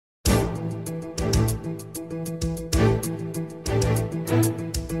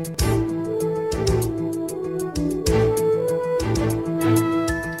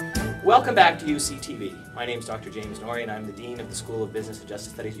Welcome back to UCTV. My name is Dr. James Norrie, and I'm the Dean of the School of Business and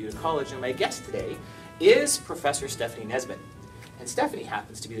Justice Studies at Utica College, and my guest today is Professor Stephanie Nesbitt. And Stephanie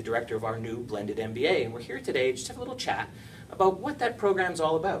happens to be the director of our new blended MBA, and we're here today just to have a little chat about what that program's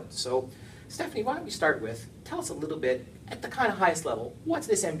all about. So, Stephanie, why don't we start with, tell us a little bit, at the kind of highest level, what's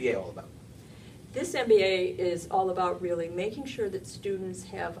this MBA all about? This MBA is all about really making sure that students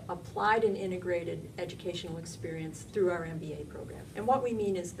have applied and integrated educational experience through our MBA program. And what we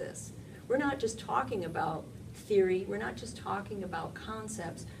mean is this. We're not just talking about theory, we're not just talking about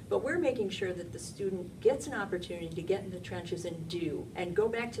concepts, but we're making sure that the student gets an opportunity to get in the trenches and do, and go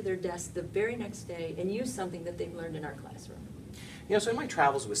back to their desk the very next day and use something that they've learned in our classroom. You know, so in my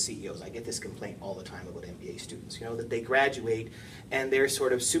travels with CEOs, I get this complaint all the time about MBA students, you know, that they graduate and they're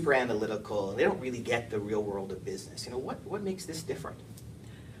sort of super analytical and they don't really get the real world of business. You know, what makes this different?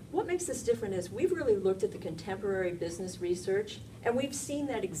 What makes this different is we've really looked at the contemporary business research, and we've seen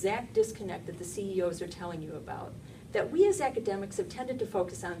that exact disconnect that the CEOs are telling you about. That we as academics have tended to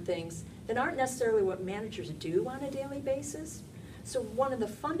focus on things that aren't necessarily what managers do on a daily basis. So one of the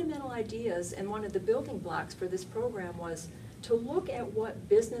fundamental ideas and one of the building blocks for this program was to look at what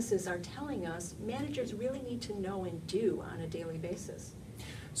businesses are telling us managers really need to know and do on a daily basis.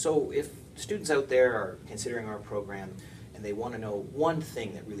 So if students out there are considering our program and they want to know one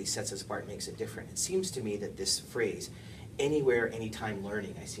thing that really sets us apart and makes it different, it seems to me that this phrase, anywhere, anytime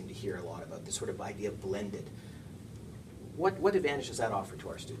learning, I seem to hear a lot about, this sort of idea of blended. What advantage does that offer to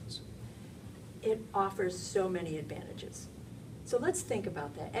our students? It offers so many advantages. So let's think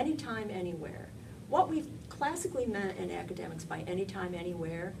about that, anytime, anywhere. What we've classically meant in academics by anytime,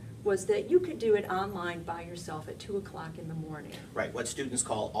 anywhere was that you could do it online by yourself at 2 o'clock in the morning. Right, what students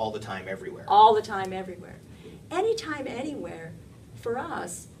call all the time, everywhere. All the time, everywhere. Anytime, anywhere, for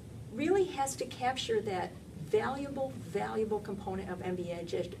us, really has to capture that valuable component of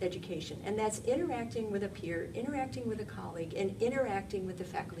MBA education, and that's interacting with a peer, interacting with a colleague, and interacting with the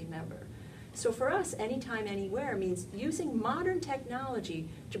faculty member. So for us, anytime, anywhere means using modern technology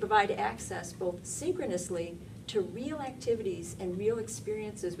to provide access both synchronously to real activities and real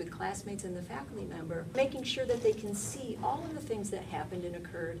experiences with classmates and the faculty member, making sure that they can see all of the things that happened and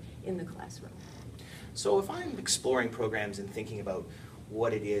occurred in the classroom. So if I'm exploring programs and thinking about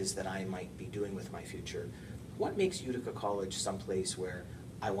what it is that I might be doing with my future, what makes Utica College someplace where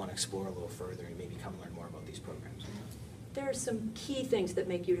I want to explore a little further and maybe come learn more about these programs? There are some key things that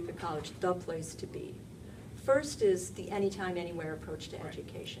make Utica College the place to be. First is the anytime, anywhere approach to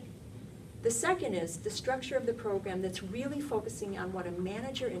education. The second is the structure of the program that's really focusing on what a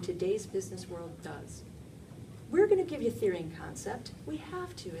manager in today's business world does. We're going to give you theory and concept. We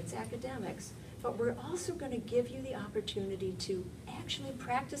have to, it's academics. But we're also going to give you the opportunity to actually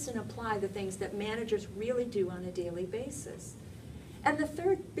practice and apply the things that managers really do on a daily basis. And the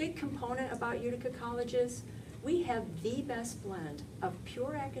third big component about Utica College is we have the best blend of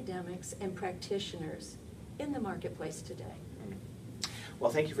pure academics and practitioners in the marketplace today. Well,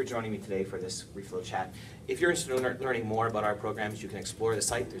 thank you for joining me today for this brief little chat. If you're interested in learning more about our programs, you can explore the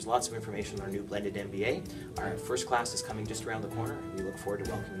site. There's lots of information on our new blended MBA. Our first class is coming just around the corner, and we look forward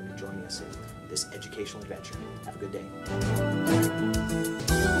to welcoming you and joining us in this educational adventure. Have a good day.